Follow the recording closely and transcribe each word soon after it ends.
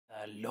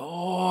The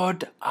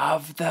Lord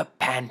of the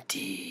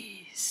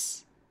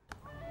Panties.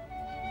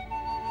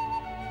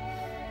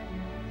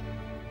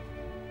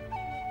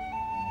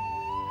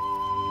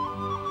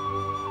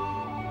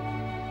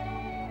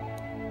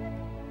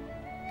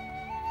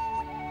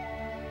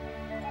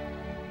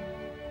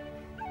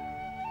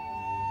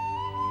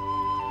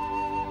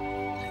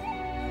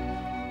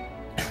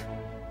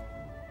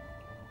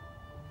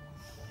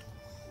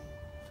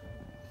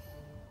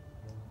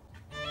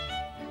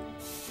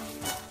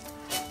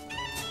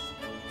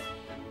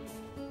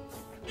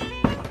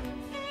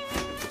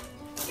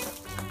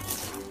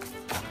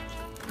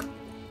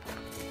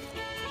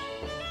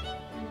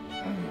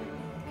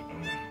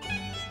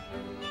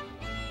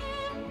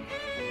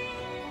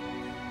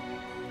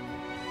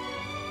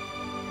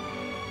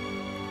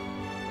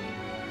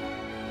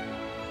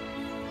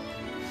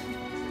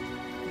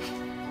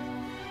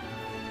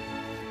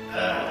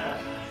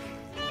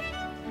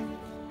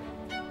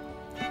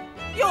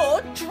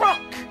 You're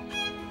drunk!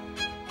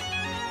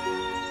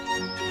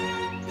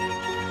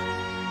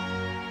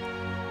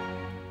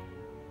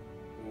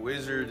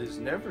 Wizard is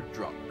never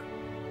drunk,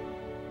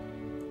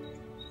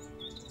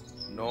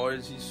 nor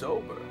is he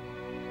sober,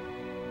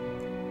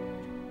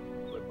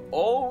 but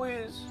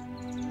always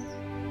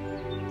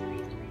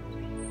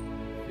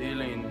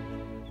feeling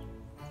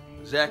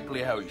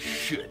exactly how he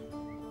should.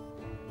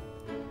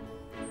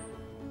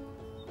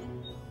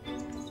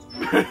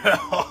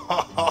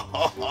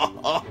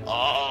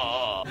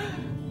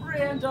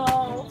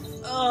 Randolph!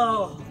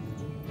 Oh.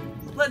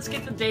 Let's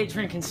get the day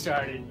drinking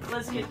started.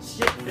 Let's get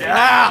shit.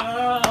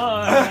 Yeah!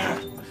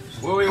 Oh.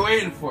 What are we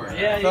waiting for?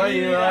 Yeah, I thought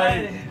you-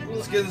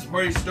 let's get this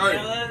party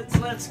started. Yeah,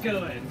 let's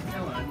go in.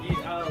 Come on.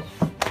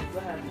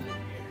 What happened in here?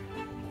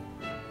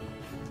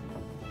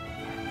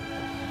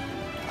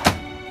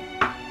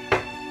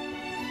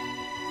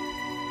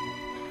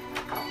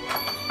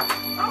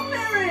 Oh,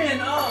 Marion!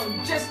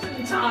 Oh, just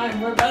in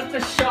time. We're about to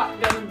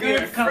shotgun a beer.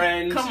 Good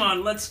friends. Come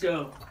on, let's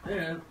go.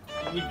 Yeah,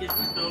 you get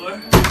the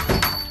door.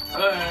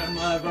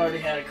 I've already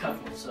had a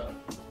couple, so.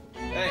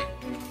 Hey,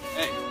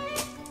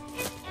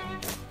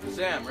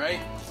 Sam, right?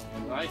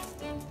 Right.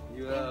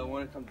 You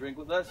want to come drink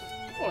with us?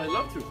 Oh, I'd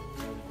love to.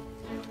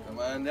 Come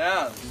on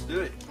down, let's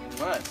do it.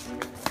 Come on. I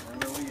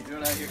don't know what you're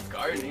doing out here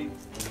gardening.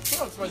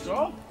 Oh, it's my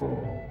job.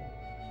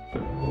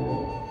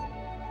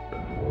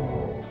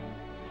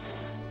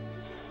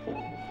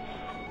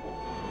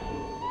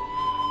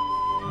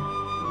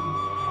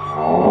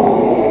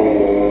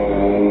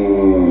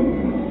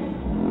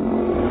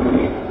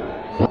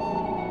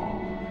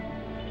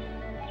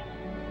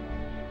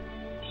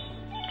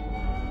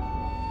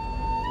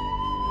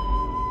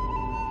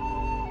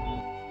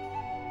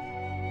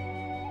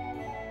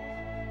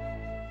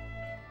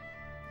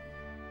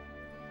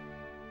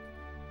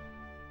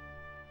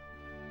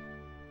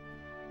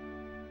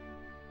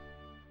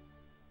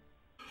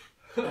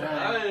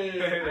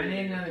 I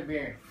need another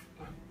beer.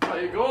 How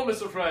you going,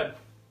 Mr. Fred?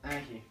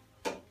 Thank you.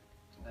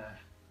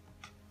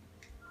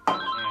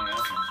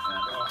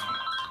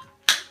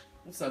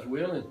 What's that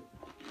wheeling?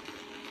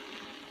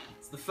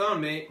 It's the phone,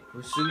 mate.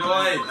 What's the noise?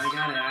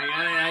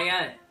 I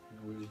got it.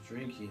 We're just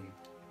drinking.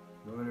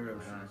 No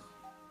interruptions.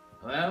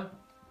 Hello?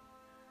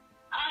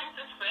 Hi, is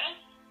this Fred?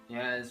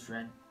 Yeah, it's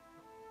Fred.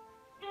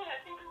 Yeah, I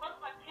think I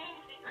left my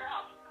panties at your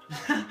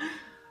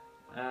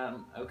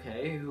house.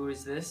 Okay, who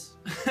is this?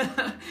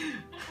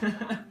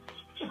 Sandra.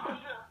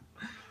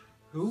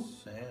 Who?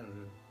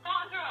 Sandra.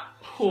 Sandra!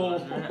 Oh,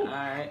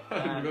 Alright, I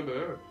remember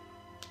her.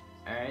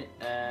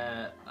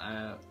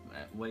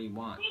 alright, what do you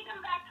want? Need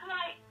them back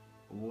tonight.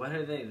 What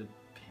are they, the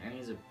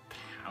panties of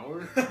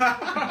power? They're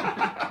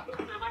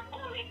my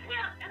only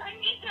pair, and I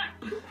need them.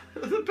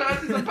 The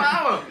panties of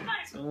power.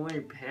 It's only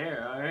a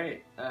pair,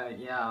 alright.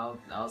 Yeah,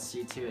 I'll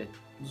see to it.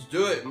 Let's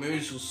do it. Maybe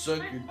she'll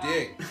suck your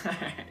dick.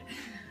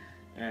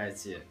 Alright,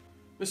 see it.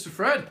 Mr.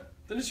 Fred,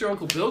 didn't your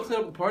Uncle Bill clean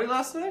up the party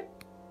last night?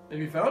 Have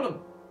you found him?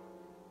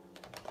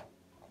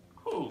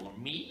 Who,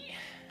 me?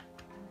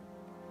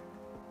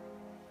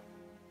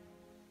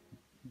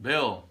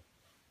 Bill,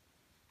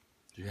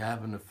 did you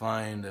happen to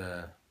find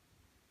a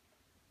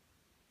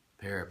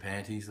pair of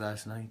panties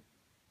last night?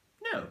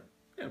 No,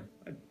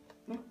 I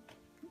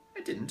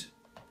didn't.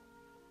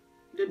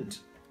 Yeah,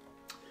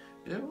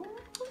 well,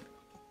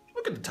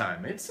 look at the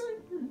time. It's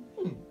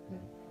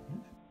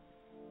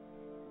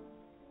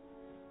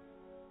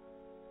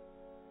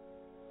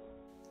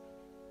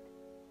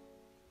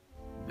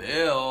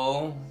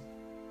Bill,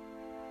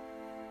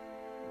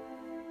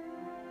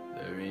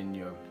 they're in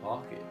your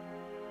pocket.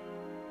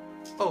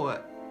 oh,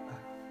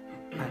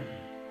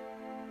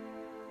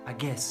 I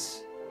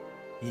guess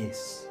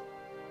yes.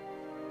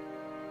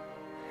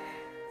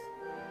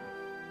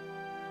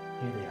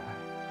 Here they are.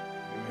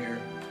 Give 'em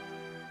here.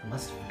 I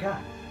must have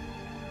forgot.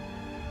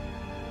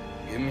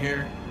 Give 'em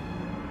here.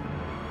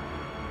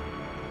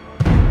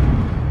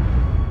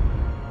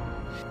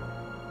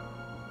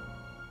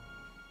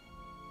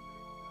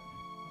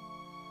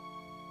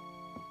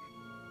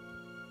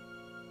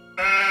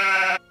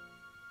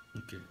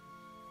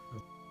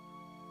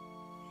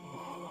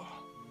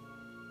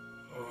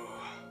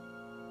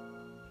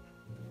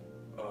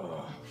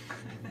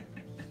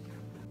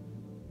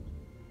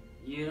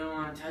 You don't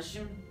want to touch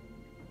him?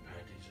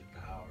 Panties of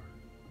power.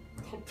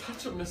 Don't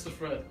touch him, Mr.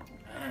 Fred.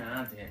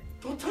 I'll do it.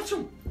 Don't touch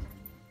him.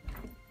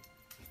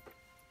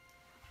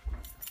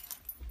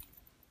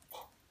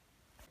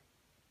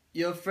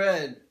 Yo,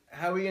 Fred,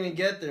 how are we gonna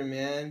get there,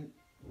 man?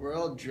 We're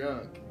all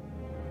drunk.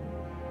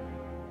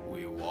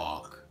 We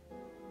walk.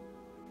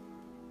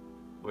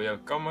 We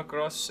have come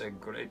across a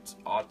great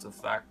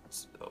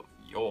artifact of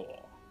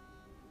yore.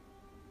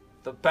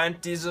 The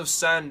panties of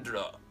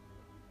Sandra,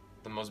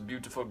 the most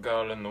beautiful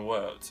girl in the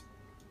world,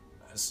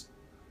 has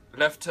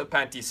left her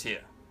panties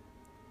here.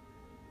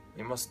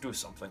 We must do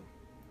something.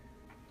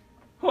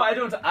 Why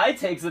don't I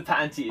take the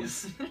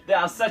panties? They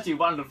are such a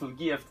wonderful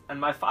gift, and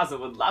my father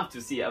would love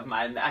to see of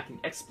my American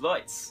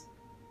exploits.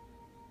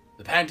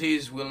 The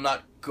panties will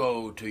not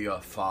go to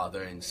your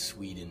father in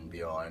Sweden,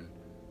 Bjorn.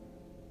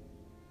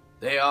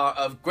 They are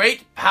of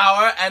great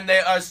power, and they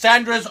are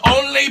Sandra's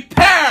only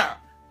pair!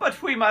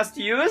 But we must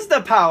use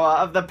the power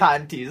of the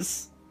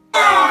panties. I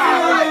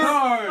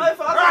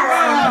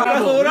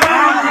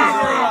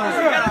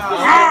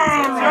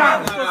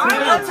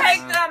will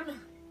take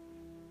them!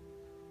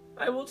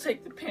 I will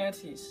take the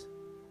panties.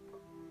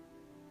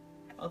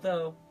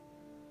 Although,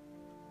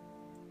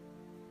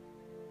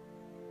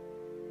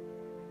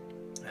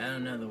 I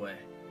don't know the way.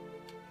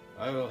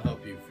 I will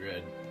help you,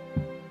 Fred.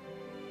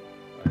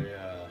 I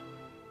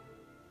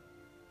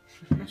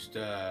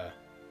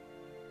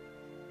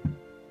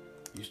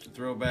used to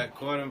throw back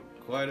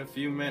quite a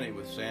few many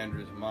with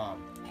Sandra's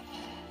mom.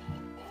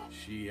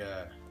 She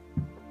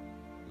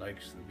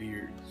likes the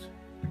beards.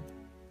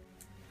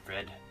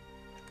 Fred,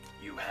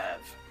 you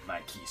have my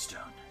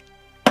keystone.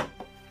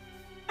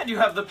 And you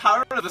have the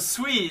power of the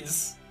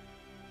Swedes.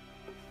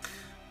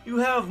 You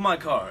have my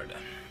card.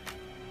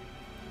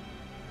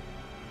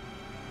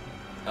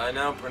 I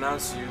now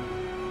pronounce you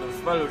the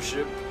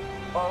Fellowship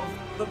of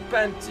the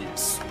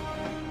Panties.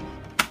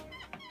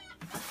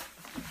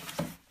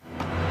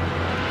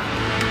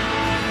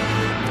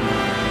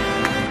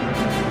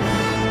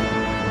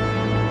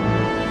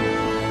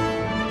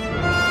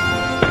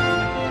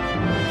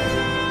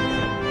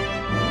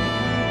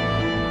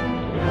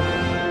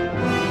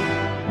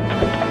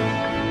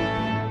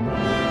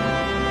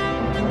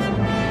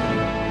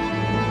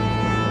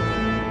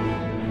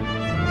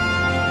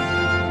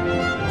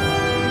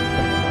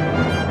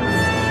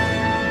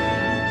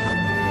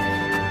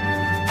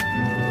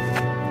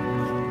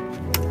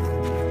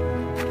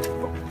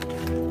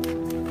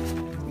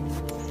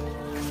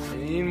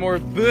 More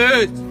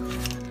booze.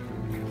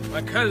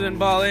 My cousin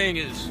Balling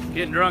is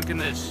getting drunk in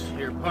this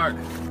here park.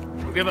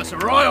 He'll give us a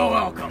royal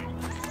welcome.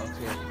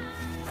 Okay.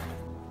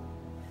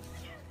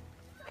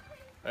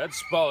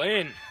 That's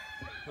Balling.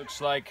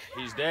 Looks like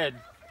he's dead.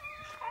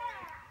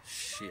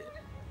 Shit.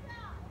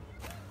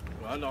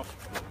 Randolph.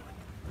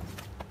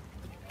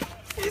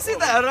 Easy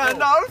there,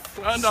 Randolph.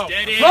 Randolph.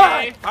 Steady.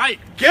 Fly. Fight.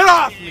 Get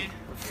off me!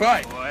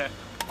 Fight. Boy.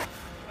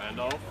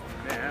 Randolph.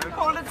 Man.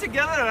 Hold it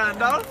together,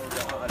 Randolph.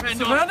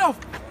 Randolph.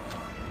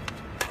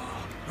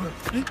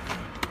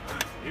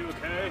 You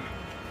okay?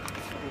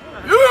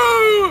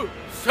 You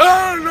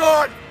shall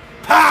not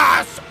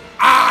pass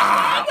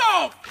out!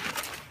 Randolph!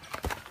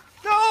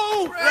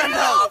 No!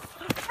 Randolph!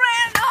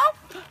 Randolph!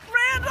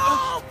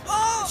 Randolph!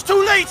 Oh. It's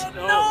too late!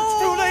 No. It's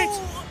too late!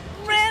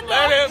 Randolph!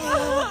 Let him!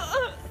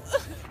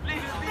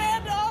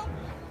 Randolph!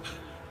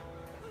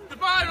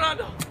 Goodbye,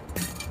 Randolph!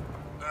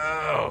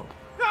 Oh.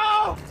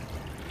 No!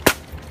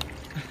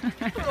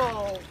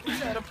 Oh, you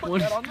gotta put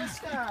that on the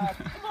stack.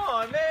 Come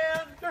on,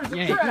 man. There's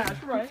a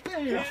trash right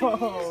there. You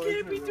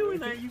can't be doing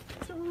that. You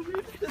told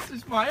me. This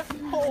is my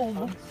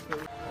home.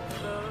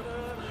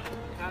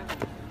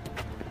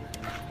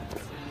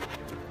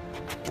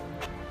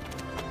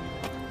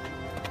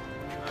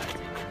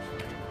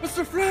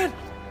 Mr. Fred!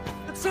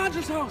 It's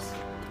Sandra's house!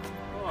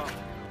 Oh.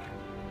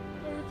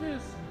 There it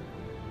is.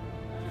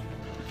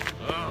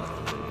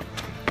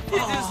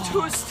 It is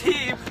too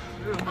steep.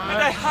 And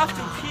I have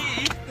to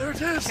pee. There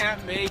it is!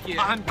 Can't make it.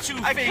 I'm too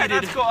faded. I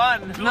cannot go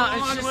on. No,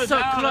 it's just so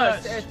without close.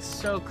 us. It's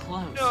so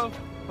close. No.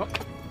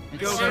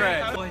 It's Go, so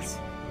Fred. close.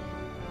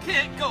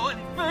 Can't go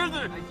any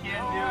further. I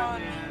can't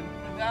do it, man.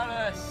 Without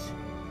us.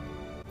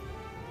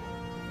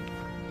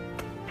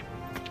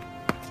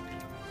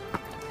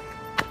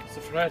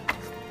 Mr. Fred.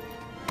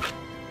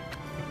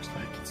 Looks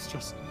like it's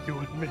just you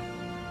and me.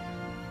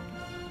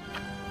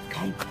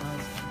 Come.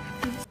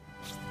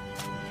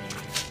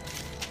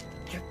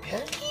 Your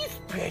panties,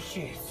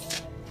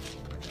 precious.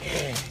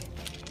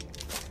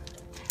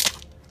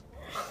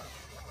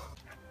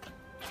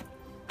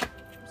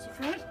 Mr.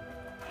 Fred?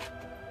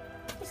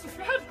 Mr.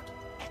 Fred?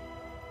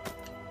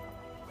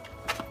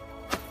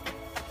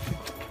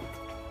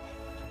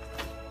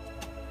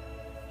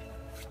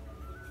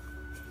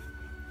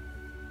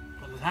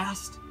 The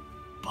last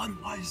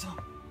Budweiser.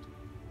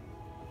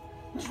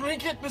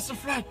 Drink it, Mr.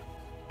 Fred.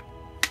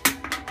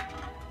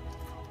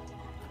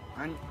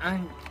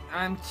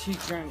 I'm too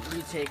drunk.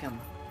 You take him.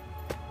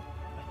 I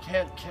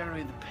can't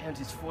carry the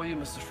panties for you,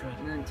 Mr. Fred.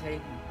 And then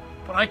take him.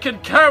 But I can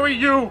carry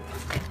you!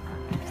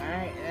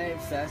 Alright,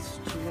 if that's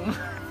true.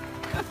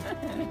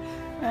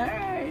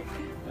 Alright,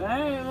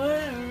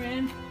 whatever,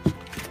 man.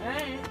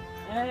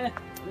 Alright,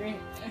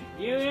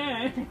 here we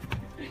are.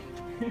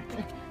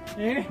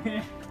 Here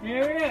we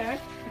are.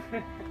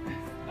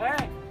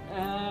 Alright,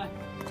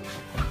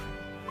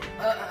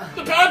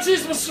 The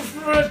Panties, Mr.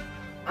 Fred!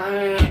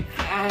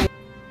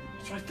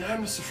 It's right there,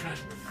 Mr. Fred.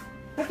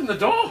 Open the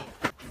door!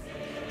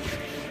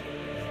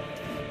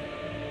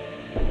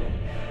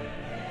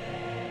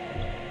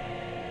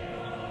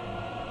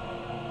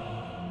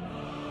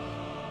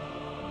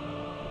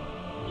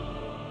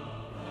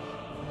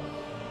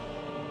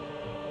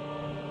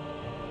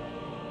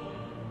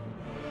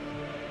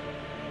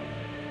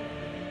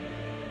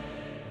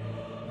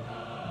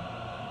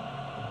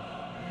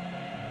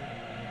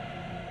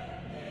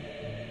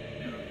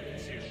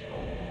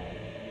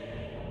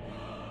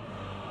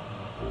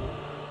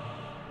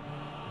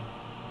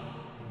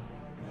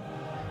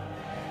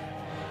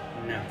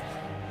 no.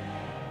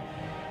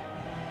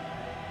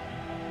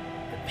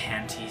 The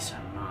panties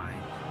are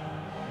mine.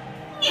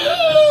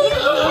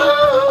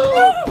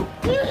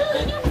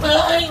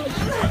 Mine!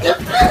 The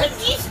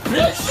panties,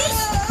 precious!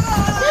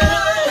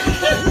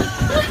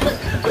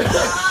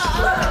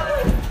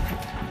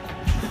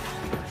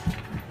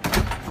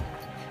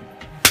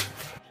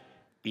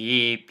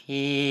 Beep,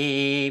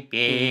 beep,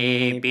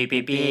 beep, beep, beep,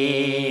 beep, beep,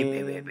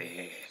 beep,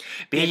 beep.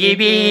 Beep,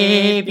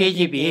 beep, beep,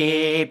 beep,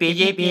 beep, beep,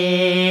 beep, beep,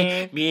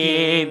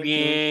 beep,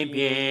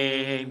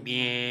 beep,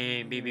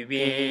 beep, beep, beep,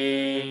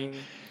 beep.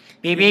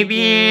 Beep, beep,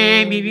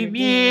 beep, beep, beep,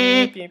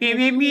 beep, beep,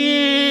 beep,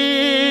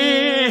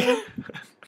 beep.